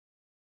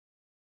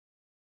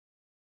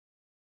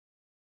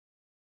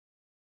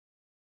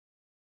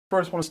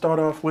First, I want to start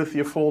off with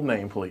your full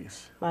name,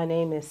 please. My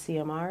name is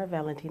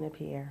Xiomara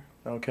Pierre.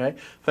 Okay.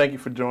 Thank you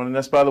for joining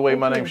us. By the way,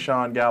 my name's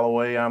Sean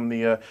Galloway. I'm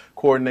the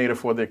coordinator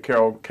for the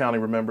Carroll County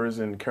Remembers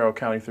and Carroll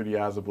County Through the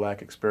Eyes of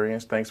Black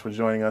Experience. Thanks for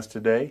joining us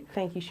today.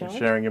 Thank you, Sean. And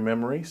sharing your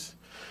memories.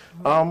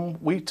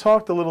 We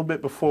talked a little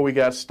bit before we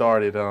got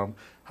started.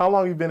 How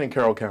long have you been in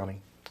Carroll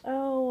County?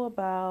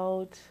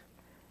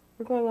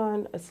 We're going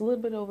on, it's a little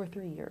bit over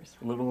 3 years.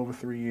 A little over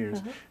 3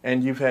 years.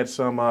 And you've had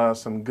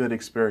some good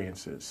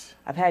experiences.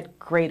 I've had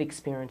great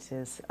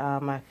experiences.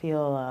 I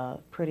feel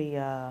pretty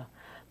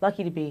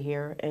lucky to be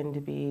here and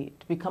to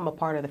become a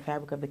part of the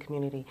fabric of the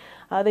community.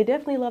 They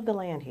definitely love the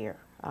land here.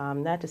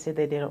 Not to say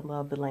that they don't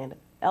love the land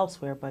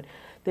elsewhere, but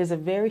there's a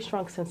very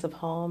strong sense of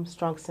home,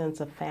 strong sense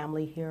of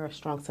family here, a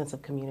strong sense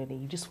of community.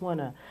 You just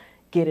want to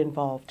get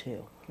involved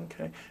too.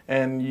 Okay.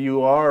 And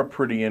you are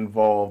pretty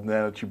involved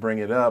now that you bring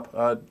it up.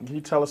 Can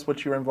you tell us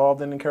what you're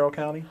involved in Carroll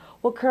County?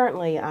 Well,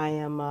 currently I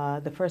am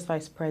the first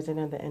vice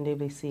president of the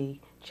NAACP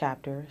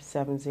chapter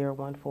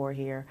 7014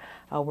 here.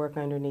 I work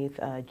underneath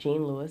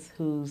Gene Lewis,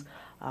 who's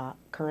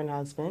current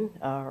husband,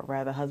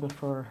 rather husband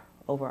for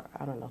over,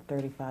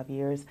 35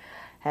 years,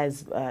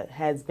 has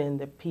been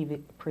the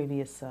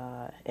previous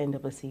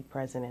NAACP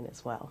president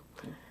as well.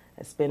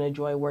 It's been a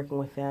joy working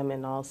with them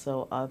and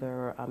also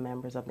other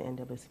members of the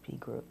NAACP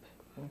group.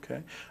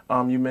 Okay.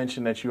 You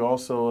mentioned that you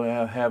also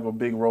have a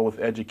big role with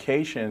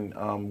education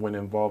when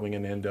involving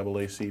in the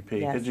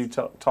NAACP. Yes. Could you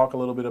talk a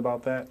little bit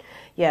about that?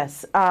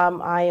 Yes.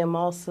 I am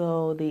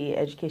also the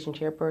education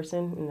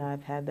chairperson, and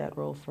I've had that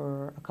role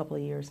for a couple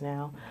of years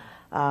now.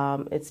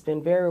 It's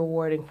been very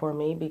rewarding for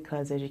me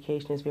because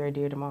education is very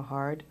dear to my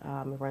heart.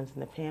 It runs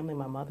in the family.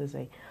 My mother's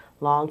a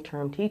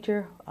long-term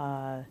teacher.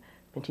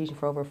 Been teaching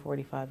for over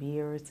 45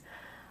 years.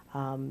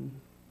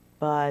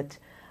 But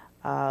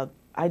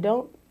I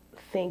don't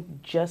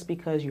think just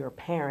because you're a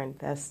parent,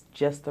 that's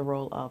just the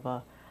role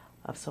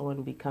of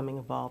someone becoming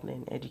involved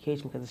in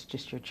education because it's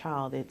just your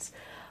child. It's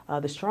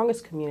the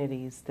strongest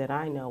communities that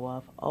I know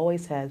of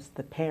always has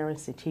the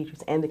parents, the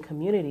teachers, and the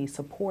community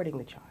supporting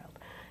the child.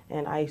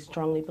 And I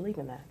strongly believe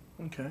in that.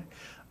 Okay.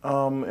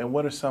 And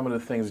what are some of the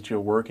things that you're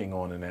working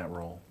on in that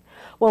role?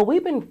 Well,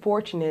 we've been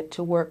fortunate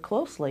to work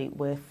closely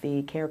with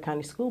the Carroll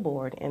County School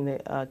Board and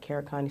the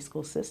Carroll County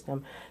school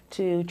system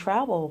to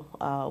travel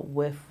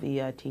with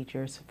the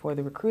teachers for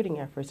the recruiting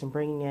efforts and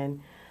bringing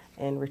in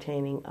and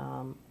retaining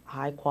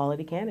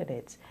high-quality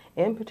candidates.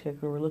 In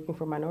particular, we're looking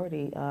for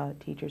minority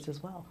teachers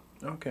as well.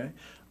 Okay.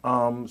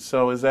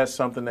 So is that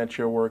something that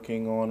you're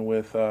working on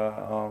with,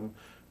 I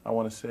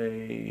want to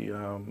say,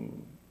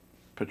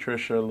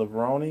 Patricia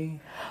Lavroni?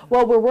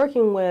 Well, we're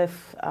working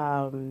with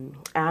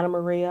Anna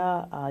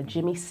Maria,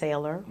 Jimmy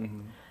Saylor,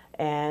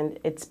 and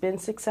it's been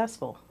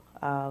successful.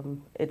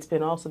 It's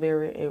been also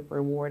very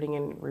rewarding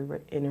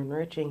and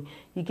enriching.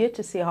 You get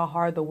to see how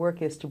hard the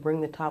work is to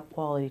bring the top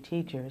quality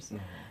teachers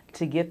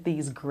to get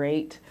these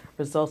great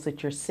results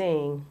that you're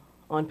seeing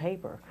on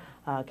paper.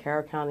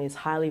 Carroll County is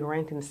highly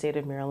ranked in the state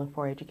of Maryland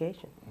for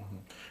education.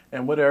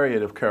 And what area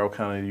of Carroll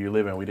County do you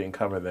live in? We didn't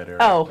cover that area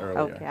earlier.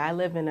 Okay. I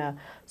live in a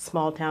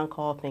small town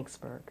called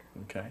Finksburg.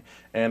 Okay.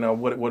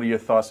 And what are your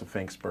thoughts of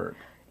Finksburg?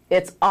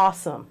 It's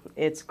awesome.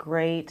 It's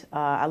great.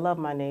 I love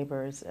my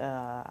neighbors.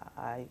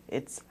 I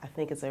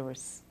think it's a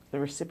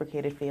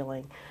reciprocated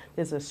feeling.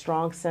 There's a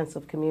strong sense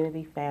of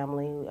community,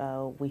 family.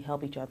 We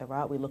help each other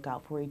out. We look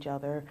out for each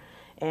other.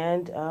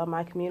 And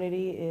my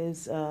community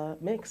is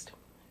mixed.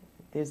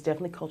 There's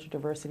definitely cultural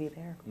diversity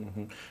there.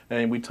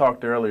 And we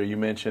talked earlier, you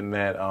mentioned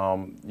that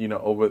over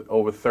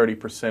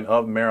 30%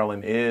 of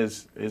Maryland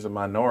is a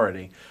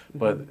minority,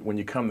 but when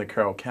you come to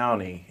Carroll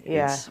County,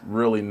 it's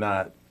really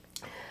not.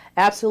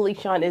 Absolutely,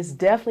 Sean. It's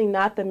definitely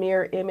not the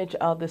mirror image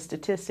of the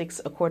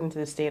statistics according to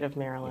the state of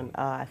Maryland.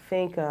 I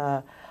think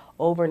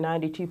over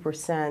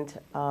 92%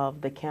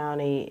 of the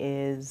county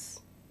is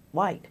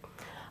white,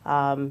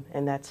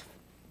 and that's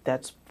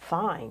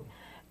fine.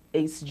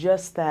 It's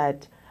just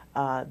that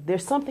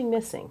there's something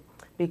missing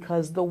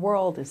because the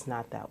world is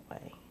not that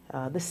way.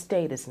 The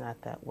state is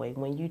not that way.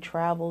 When you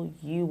travel,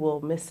 you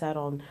will miss out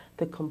on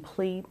the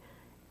complete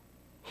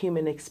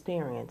human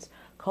experience.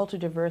 Cultural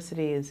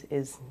diversity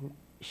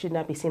should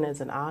not be seen as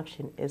an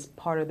option. It's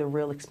part of the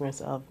real experience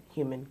of the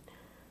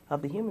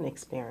human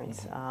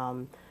experience.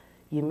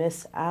 You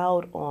miss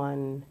out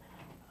on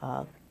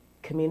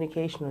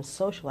communication and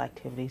social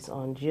activities,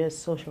 on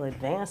just social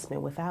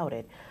advancement without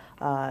it.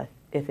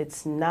 If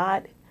it's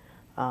not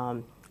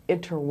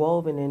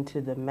interwoven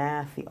into the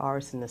math, the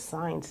arts, and the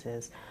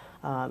sciences,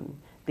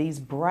 these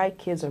bright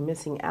kids are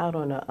missing out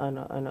on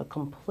a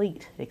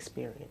complete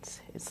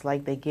experience. It's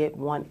like they get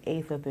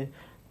 1/8 of the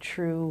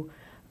true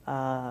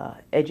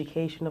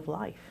education of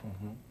life.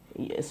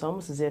 It's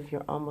almost as if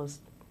you're almost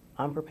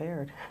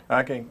unprepared.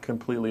 I can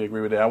completely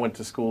agree with that. I went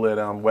to school at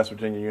West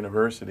Virginia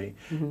University,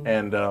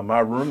 and my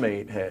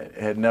roommate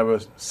had never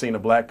seen a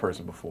black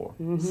person before.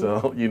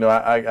 So, you know,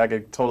 I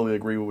could totally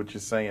agree with what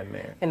you're saying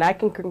there. And I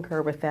can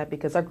concur with that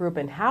because I grew up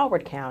in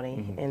Howard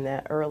County in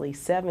the early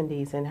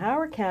 70s, and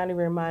Howard County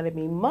reminded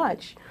me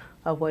much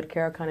of what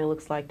Carroll County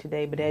looks like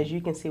today. But as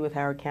you can see with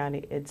Howard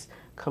County, it's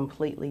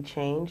completely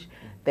changed.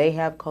 They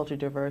have cultural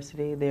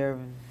diversity. They're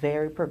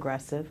very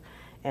progressive,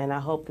 and I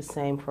hope the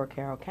same for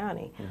Carroll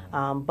County.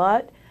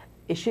 But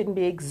it shouldn't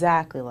be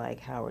exactly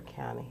like Howard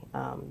County.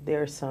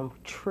 There's some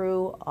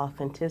true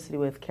authenticity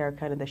with Carroll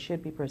County that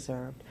should be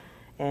preserved.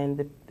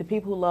 And the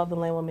people who love the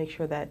land will make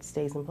sure that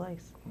stays in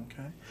place.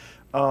 Okay.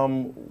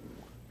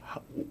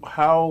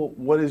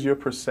 What is your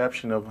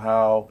perception of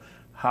how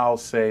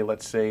say,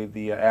 let's say,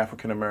 the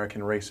African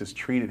American race is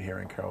treated here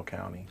in Carroll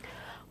County?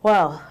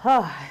 Well,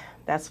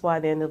 that's why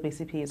the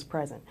NAACP is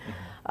present.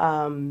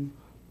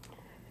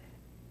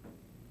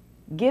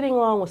 Getting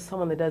along with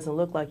someone that doesn't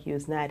look like you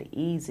is not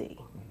easy,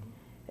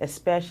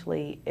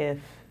 especially if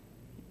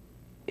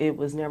it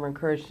was never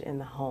encouraged in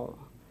the home,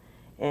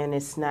 and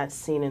it's not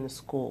seen in the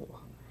school,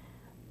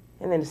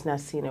 and then it's not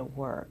seen at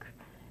work.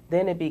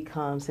 Then it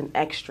becomes an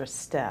extra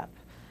step.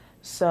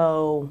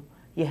 So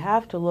you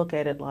have to look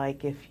at it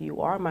like if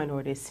you are a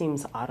minority, it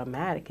seems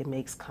automatic, it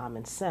makes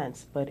common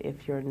sense. But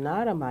if you're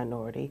not a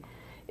minority,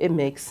 it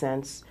makes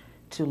sense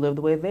to live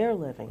the way they're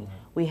living.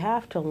 We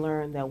have to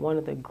learn that one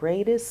of the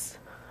greatest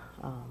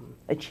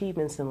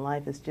achievements in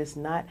life is just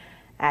not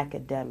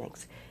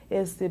academics.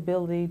 It's the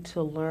ability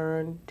to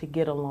learn to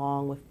get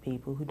along with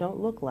people who don't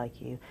look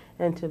like you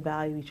and to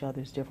value each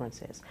other's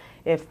differences.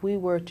 If we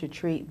were to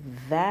treat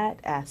that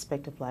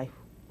aspect of life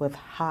with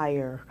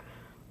higher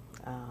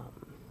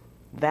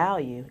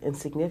value and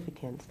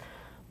significance,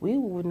 we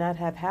would not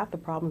have half the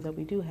problems that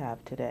we do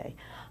have today.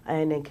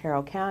 And in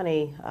Carroll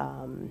County,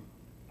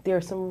 there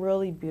are some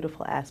really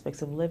beautiful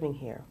aspects of living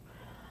here.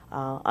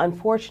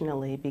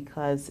 Unfortunately,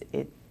 because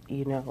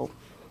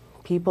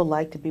people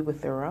like to be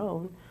with their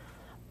own,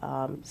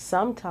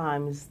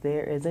 sometimes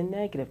there is a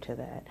negative to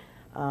that.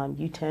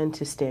 You tend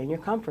to stay in your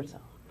comfort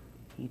zone.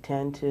 You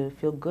tend to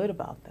feel good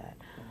about that.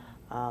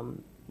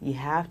 You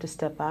have to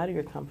step out of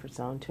your comfort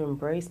zone to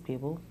embrace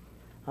people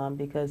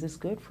because it's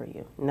good for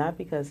you, not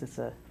because it's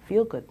a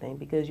feel-good thing,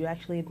 because you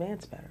actually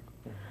advance better.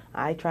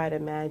 I try to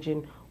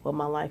imagine what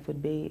my life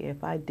would be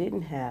if I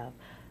didn't have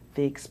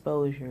the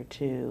exposure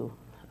to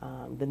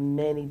the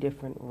many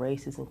different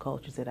races and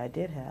cultures that I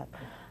did have.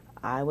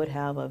 I would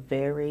have a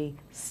very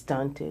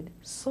stunted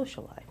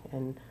social life,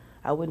 and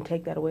I wouldn't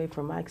take that away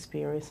from my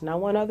experience, and I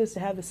want others to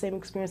have the same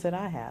experience that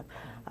I have.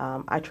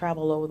 I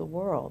travel all over the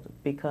world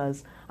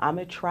because I'm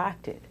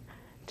attracted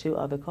to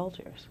other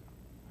cultures.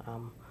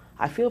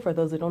 I feel for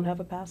those that don't have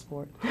a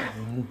passport.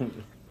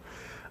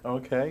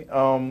 Okay,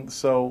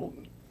 so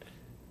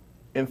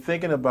in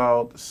thinking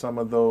about some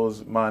of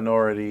those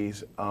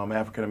minorities,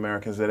 African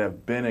Americans that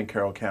have been in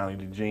Carroll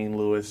County, Gene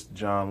Lewis,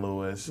 John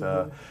Lewis,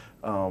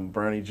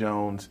 Bernie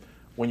Jones,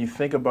 when you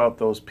think about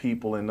those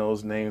people and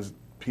those names,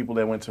 people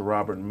that went to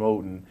Robert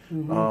Moton,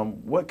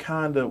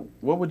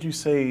 what would you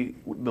say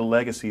the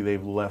legacy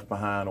they've left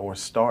behind or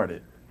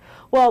started?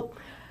 Well,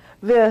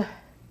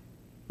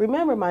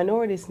 remember,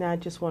 minority is not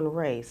just one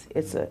race.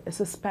 It's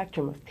a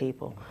spectrum of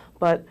people.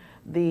 But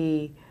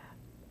I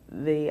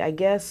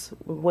guess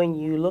when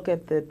you look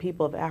at the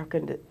people of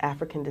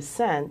African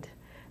descent,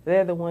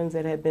 they're the ones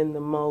that have been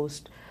the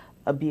most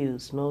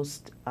abused,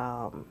 most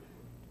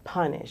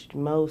punished,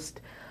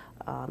 most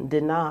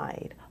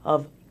denied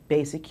of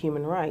basic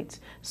human rights.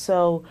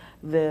 So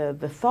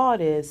the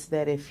thought is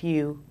that if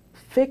you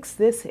fix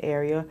this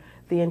area,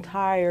 the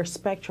entire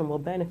spectrum will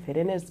benefit.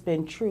 And it's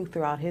been true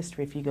throughout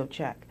history if you go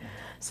check.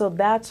 So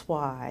that's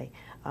why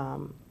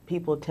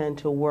people tend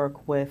to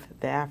work with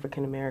the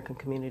African American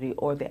community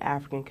or the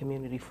African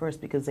community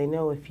first, because they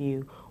know if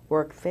you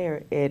work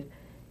there, it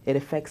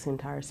affects the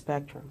entire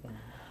spectrum.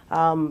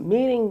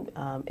 Meeting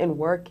and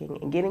working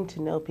and getting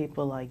to know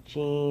people like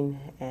Gene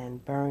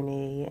and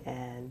Bernie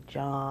and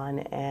John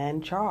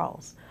and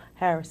Charles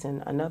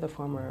Harrison, another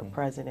former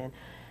president,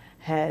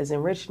 has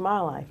enriched my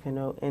life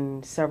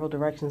in several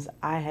directions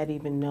I had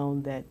even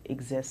known that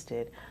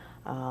existed.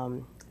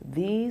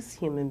 These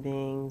human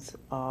beings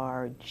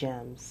are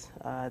gems.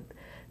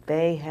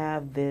 They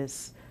have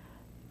this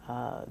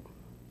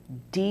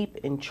deep,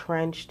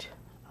 entrenched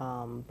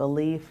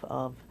belief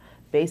of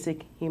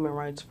basic human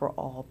rights for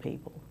all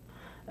people.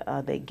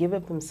 They give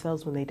up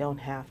themselves when they don't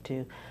have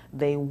to.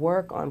 They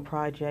work on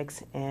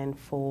projects and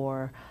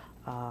for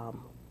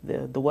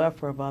the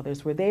welfare of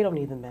others where they don't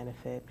even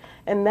benefit.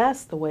 And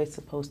that's the way it's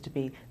supposed to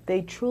be.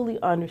 They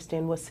truly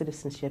understand what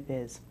citizenship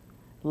is.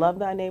 Love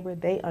thy neighbor,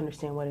 they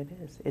understand what it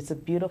is. It's a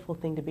beautiful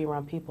thing to be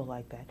around people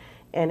like that.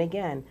 And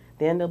again,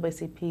 the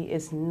NAACP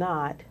is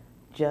not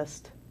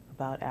just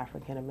about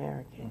African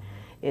American.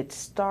 It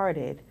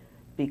started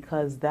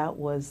because that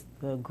was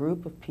the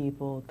group of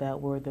people that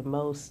were the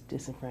most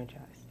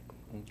disenfranchised.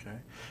 Okay,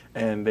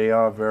 and they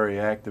are very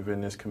active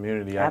in this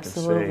community.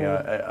 Absolutely. I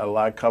can say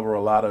I cover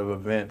a lot of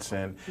events,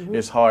 and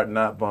it's hard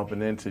not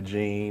bumping into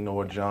Jean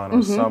or John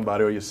or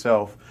somebody or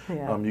yourself.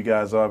 Yeah. You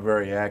guys are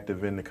very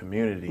active in the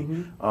community.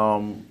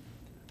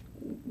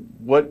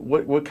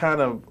 What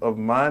kind of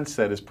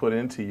mindset is put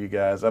into you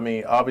guys? I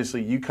mean,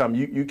 obviously you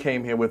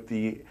came here with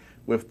the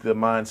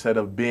mindset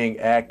of being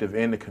active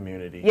in the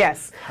community.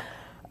 Yes.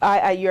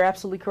 You're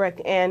absolutely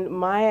correct. And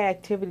my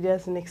activity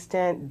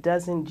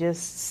doesn't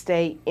just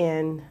stay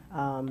in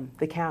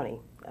the county.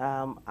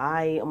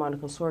 I am on a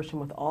consortium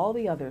with all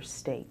the other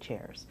state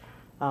chairs,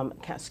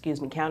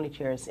 county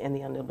chairs in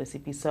the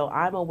NAACP. So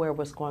I'm aware of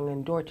what's going on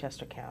in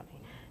Dorchester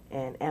County,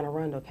 and Anne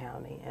Arundel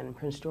County, and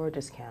Prince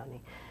George's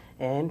County,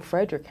 and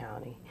Frederick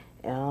County,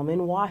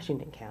 in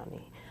Washington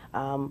County,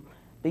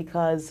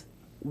 because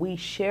we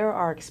share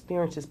our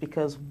experiences,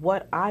 because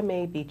what I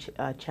may be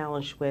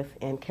challenged with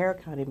in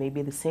Carroll County may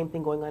be the same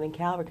thing going on in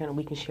Calvert County.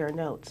 We can share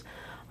notes.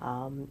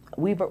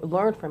 We've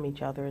learned from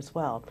each other as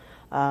well.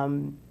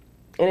 And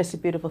it's a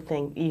beautiful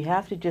thing. You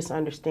have to just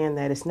understand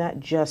that it's not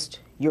just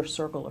your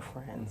circle of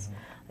friends.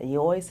 You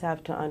always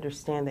have to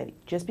understand that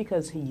just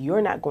because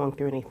you're not going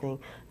through anything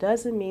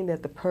doesn't mean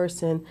that the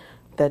person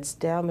that's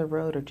down the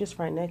road or just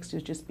right next to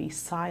you just be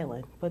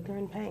silent, but they're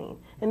in pain.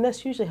 And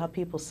that's usually how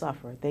people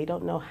suffer. They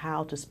don't know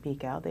how to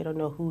speak out. They don't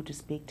know who to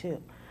speak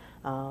to.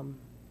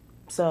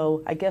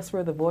 So I guess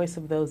we're the voice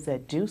of those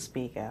that do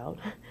speak out,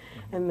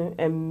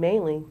 and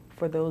mainly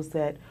for those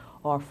that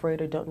are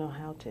afraid or don't know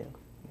how to.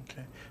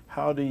 Okay.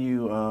 How do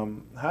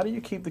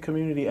you keep the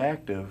community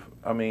active?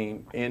 I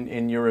mean,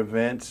 in your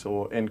events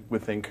or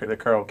within the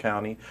Carroll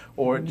County,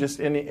 or just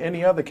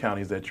any other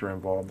counties that you're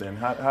involved in?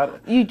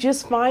 You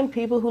just find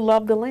people who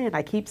love the land.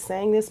 I keep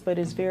saying this, but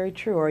it's very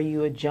true. Are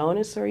you a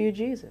Jonas or are you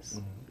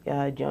Jesus?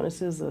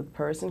 Jonas is a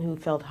person who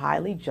felt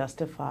highly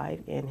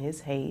justified in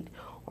his hate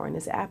or in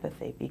his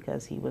apathy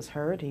because he was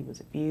hurt, he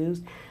was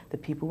abused, the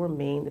people were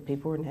mean, the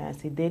people were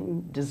nasty,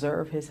 didn't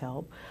deserve his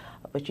help.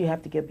 But you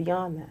have to get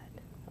beyond that.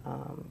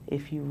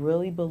 If you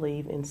really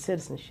believe in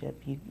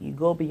citizenship, you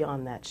go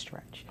beyond that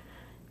stretch.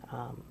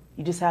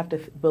 You just have to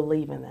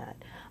believe in that.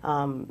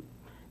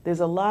 There's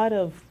a lot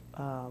of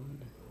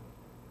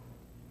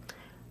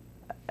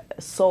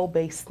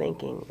soul-based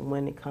thinking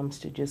when it comes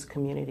to just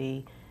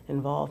community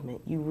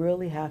involvement. You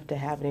really have to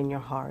have it in your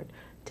heart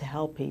to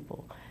help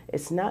people.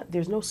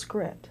 There's no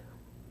script.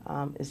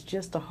 It's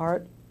just a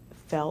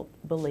heartfelt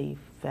belief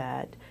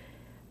that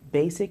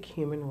basic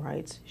human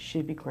rights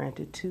should be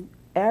granted to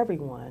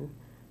everyone,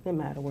 no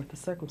matter what the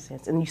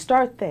circumstance. And you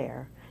start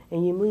there,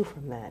 and you move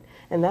from that.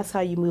 And that's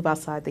how you move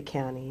outside the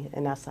county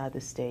and outside the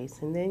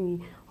states. And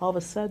then all of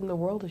a sudden, the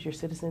world is your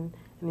citizen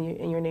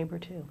and your neighbor,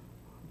 too.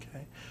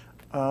 Okay.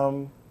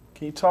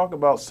 Can you talk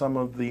about some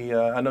of the,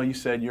 I know you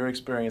said your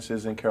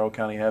experiences in Carroll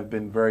County have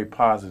been very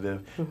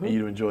positive and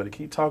you've enjoyed it.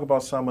 Can you talk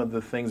about some of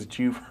the things that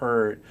you've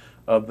heard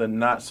of the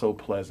not so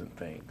pleasant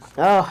things?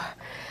 Oh,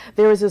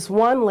 there was this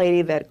one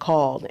lady that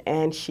called,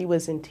 and she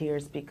was in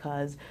tears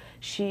because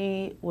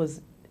she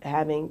was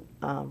having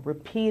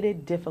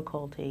repeated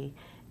difficulty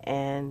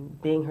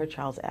and being her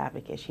child's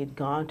advocate. She had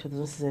gone to,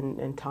 this is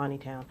in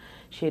Taneytown,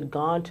 she had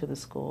gone to the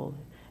school,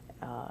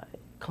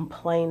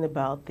 complained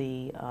about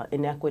the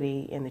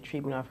inequity in the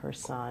treatment of her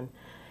son,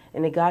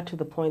 and it got to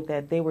the point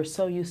that they were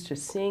so used to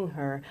seeing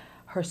her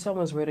son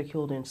was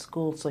ridiculed in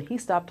school, so he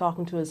stopped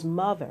talking to his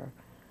mother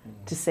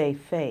to save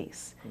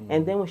face.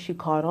 And then when she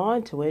caught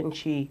on to it and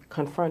she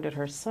confronted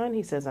her son,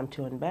 he says, "I'm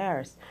too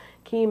embarrassed."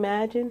 Can you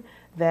imagine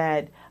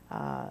that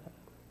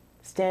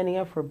standing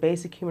up for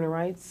basic human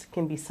rights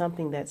can be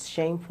something that's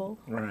shameful?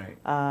 Right.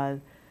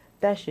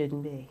 That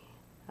shouldn't be.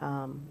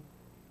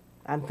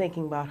 I'm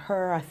thinking about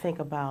her. I think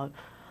about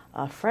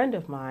a friend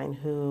of mine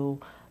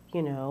who,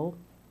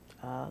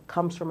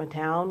 comes from a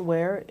town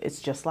where it's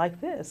just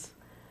like this.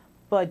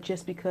 But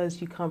just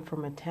because you come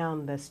from a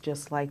town that's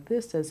just like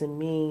this doesn't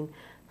mean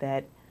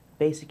that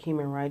basic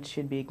human rights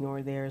should be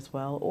ignored there as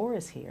well or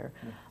is here.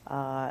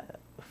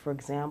 For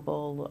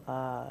example,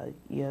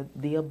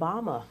 the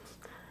Obama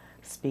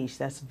speech,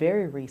 that's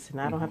very recent.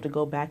 I don't have to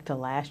go back to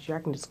last year.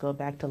 I can just go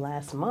back to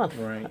last month.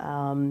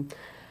 Right.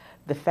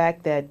 The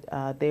fact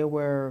that there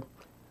were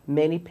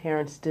many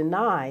parents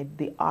denied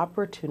the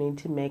opportunity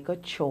to make a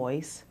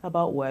choice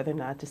about whether or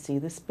not to see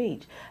the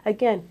speech.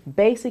 Again,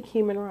 basic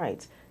human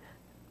rights.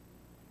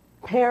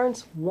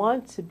 Parents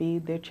want to be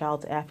their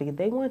child's advocate.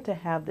 They want to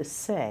have the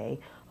say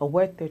of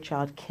what their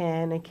child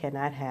can and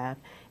cannot have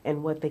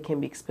and what they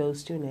can be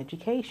exposed to in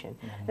education.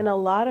 And a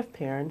lot of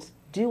parents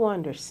do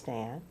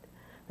understand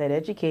that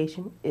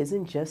education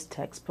isn't just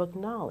textbook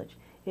knowledge.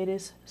 It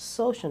is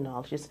social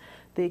knowledge. It's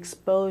the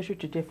exposure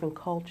to different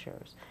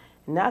cultures.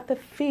 Not the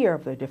fear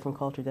of the different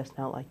culture that's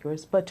not like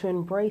yours, but to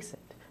embrace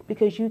it.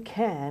 Because you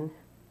can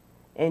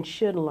and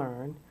should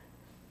learn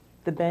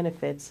the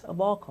benefits of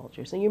all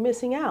cultures. And you're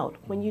missing out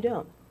when you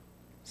don't.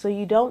 So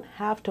you don't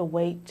have to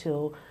wait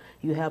till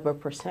you have a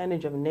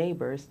percentage of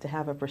neighbors to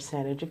have a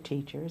percentage of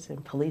teachers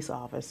and police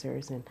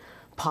officers and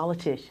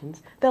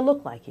politicians that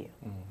look like you.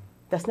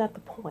 That's not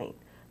the point.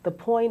 The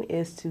point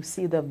is to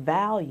see the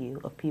value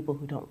of people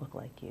who don't look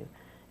like you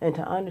and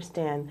to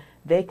understand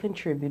they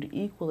contribute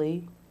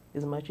equally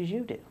as much as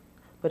you do.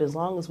 But as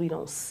long as we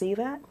don't see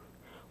that,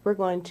 we're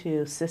going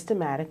to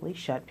systematically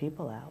shut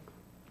people out,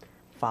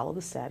 follow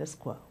the status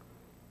quo,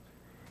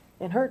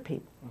 and hurt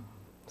people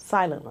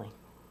silently.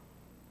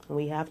 And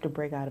we have to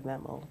break out of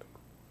that mold.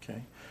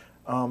 Okay.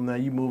 Now,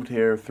 you moved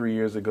here 3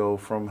 years ago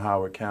from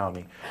Howard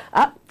County.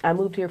 I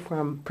moved here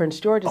from Prince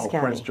George's County.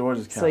 Prince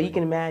George's County. So you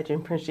can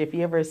imagine, if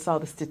you ever saw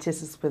the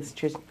statistics with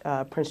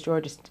Prince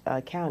George's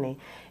County,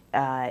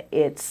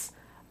 it's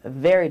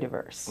very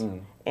diverse.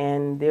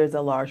 And there's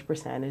a large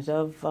percentage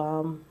of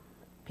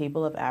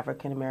people of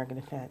African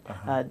American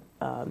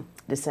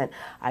descent.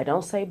 I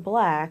don't say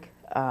black,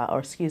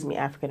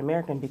 African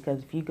American,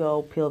 because if you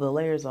go peel the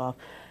layers off,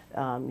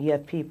 you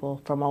have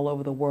people from all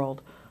over the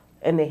world,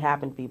 and they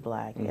happen to be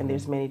black, and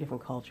there's many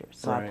different cultures.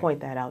 So I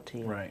point that out to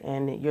you,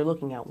 and you're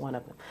looking at one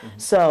of them.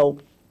 So,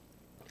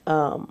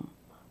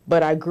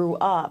 but I grew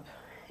up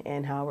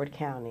in Howard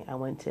County. I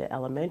went to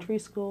elementary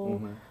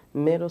school,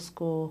 middle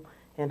school,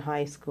 and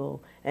high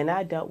school, and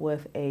I dealt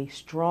with a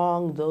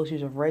strong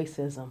dosage of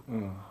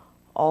racism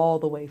all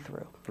the way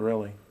through.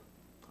 Really?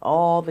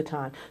 All the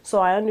time.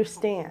 So I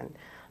understand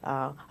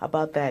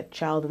about that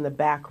child in the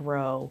back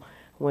row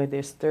where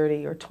there's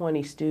 30 or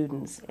 20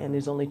 students and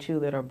there's only 2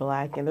 that are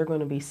black, and they're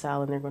going to be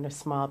silent, they're going to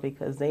smile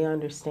because they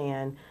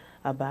understand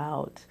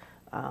about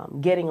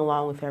getting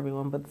along with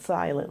everyone, but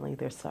silently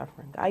they're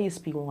suffering. I used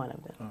to be one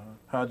of them.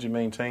 How'd you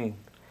maintain?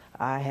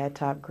 I had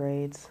top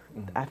grades.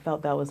 I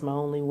felt that was my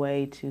only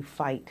way to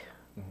fight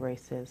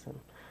racism.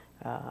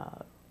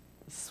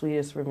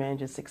 Sweetest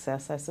revenge is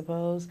success, I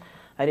suppose.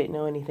 I didn't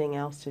know anything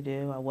else to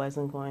do. I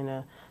wasn't going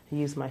to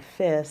use my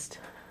fist,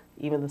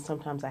 even though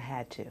sometimes I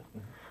had to.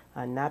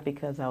 Not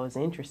because I was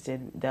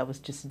interested, that was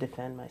just to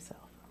defend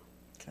myself.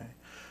 Okay.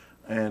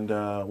 And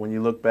when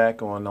you look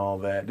back on all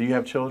that, do you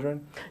have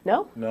children?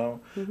 No. No?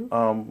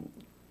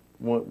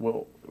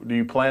 Do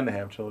you plan to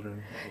have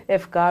children?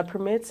 If God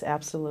permits,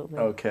 absolutely.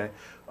 Okay.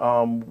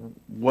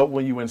 What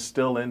will you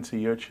instill into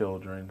your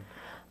children?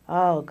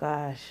 Oh,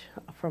 gosh.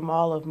 From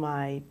all of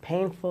my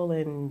painful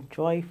and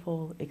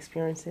joyful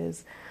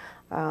experiences,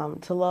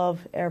 to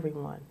love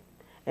everyone.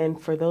 And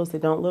for those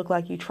that don't look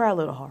like you, try a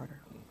little harder.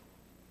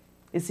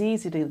 It's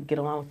easy to get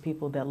along with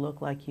people that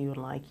look like you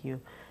and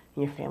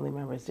your family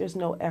members. There's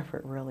no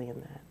effort really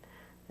in that.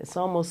 It's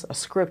almost a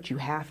script, you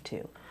have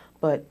to.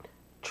 But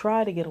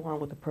try to get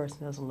along with a person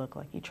that doesn't look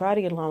like you. Try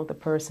to get along with a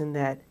person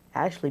that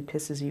actually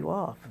pisses you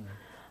off.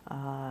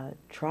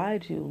 Try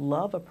to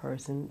love a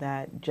person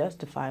that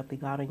justifiably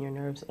got on your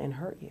nerves and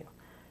hurt you.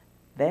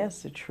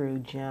 That's the true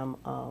gem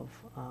of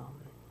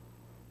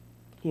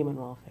human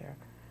welfare.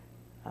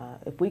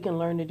 If we can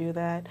learn to do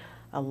that,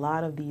 a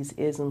lot of these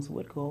isms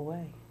would go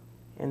away.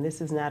 And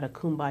this is not a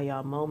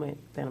kumbaya moment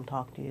that I'm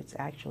talking to you. It's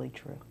actually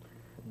true.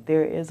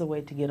 There is a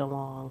way to get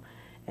along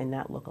and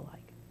not look alike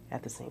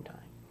at the same time.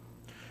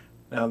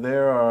 Now,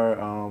 there are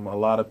a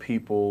lot of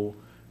people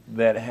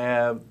that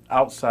have,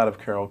 outside of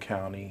Carroll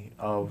County,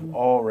 of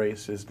all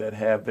races, that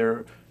have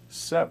their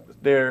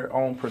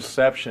own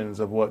perceptions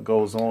of what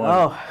goes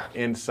on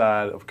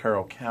inside of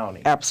Carroll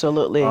County.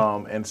 Absolutely.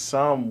 And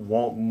some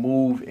won't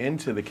move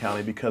into the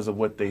county because of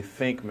what they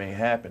think may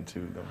happen to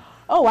them.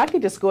 Oh, I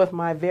could just go with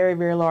my very,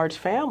 very large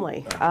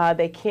family.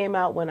 They came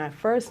out when I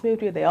first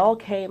moved here. They all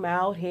came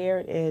out here,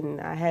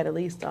 and I had at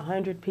least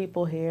 100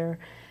 people here.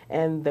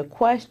 And the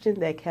question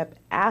they kept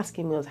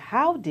asking me was,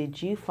 how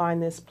did you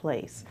find this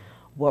place?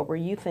 What were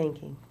you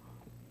thinking?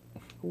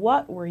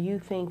 What were you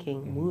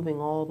thinking moving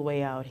all the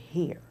way out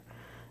here?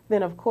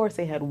 Then, of course,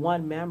 they had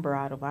one member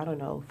out of,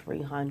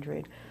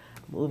 300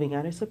 moving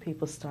out here. So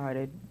people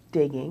started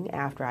digging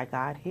after I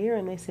got here,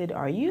 and they said,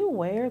 are you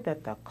aware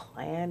that the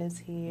Klan is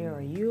here?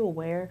 Are you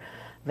aware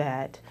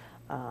that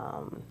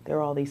there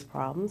are all these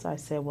problems? I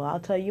said, well,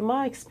 I'll tell you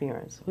my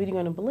experience. Who are you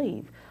going to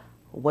believe?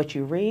 What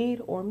you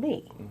read or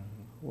me?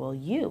 Well,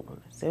 you.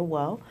 I said,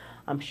 well,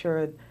 I'm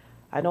sure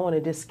I don't want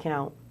to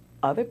discount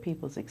other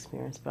people's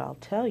experience, but I'll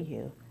tell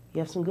you, you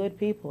have some good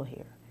people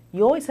here.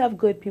 You always have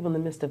good people in the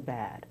midst of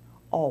bad,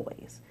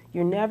 always.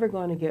 You're never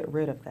going to get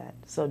rid of that,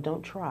 so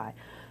don't try.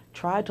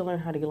 Try to learn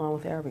how to get along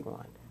with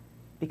everyone.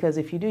 Because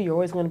if you do, you're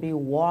always going to be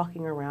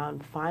walking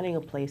around, finding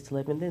a place to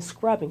live, and then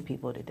scrubbing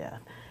people to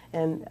death.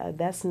 And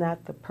that's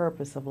not the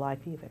purpose of life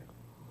either.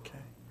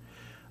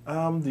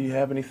 Okay. Do you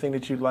have anything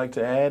that you'd like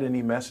to add?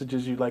 Any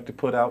messages you'd like to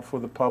put out for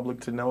the public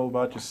to know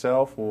about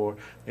yourself or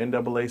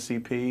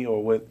NAACP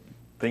or what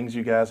things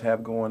you guys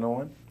have going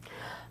on?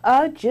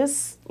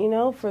 Just,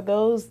 for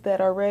those that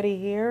are already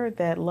here,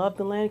 that love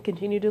the land,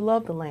 continue to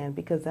love the land,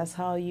 because that's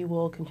how you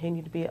will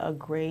continue to be a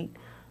great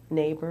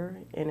neighbor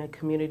and a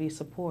community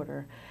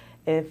supporter.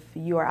 If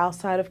you are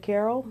outside of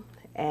Carroll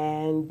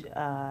and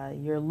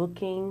you're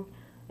looking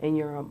and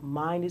your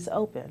mind is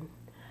open,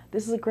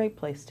 this is a great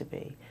place to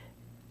be.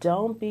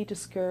 Don't be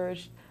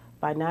discouraged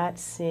by not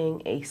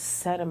seeing a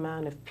set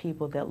amount of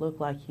people that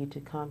look like you to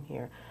come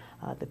here.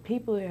 The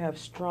people who have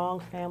strong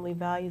family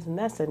values, and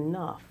that's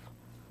enough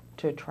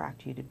to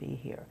attract you to be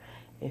here.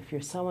 If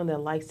you're someone that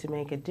likes to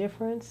make a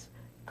difference,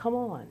 come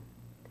on.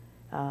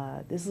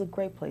 This is a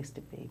great place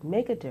to be.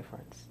 Make a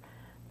difference.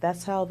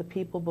 That's how the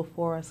people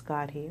before us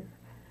got here.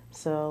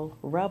 So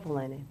revel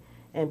in it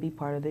and be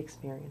part of the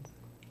experience.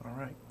 All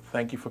right.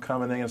 Thank you for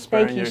coming in and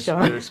sharing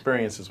your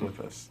experiences with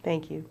us.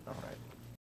 Thank you. All right.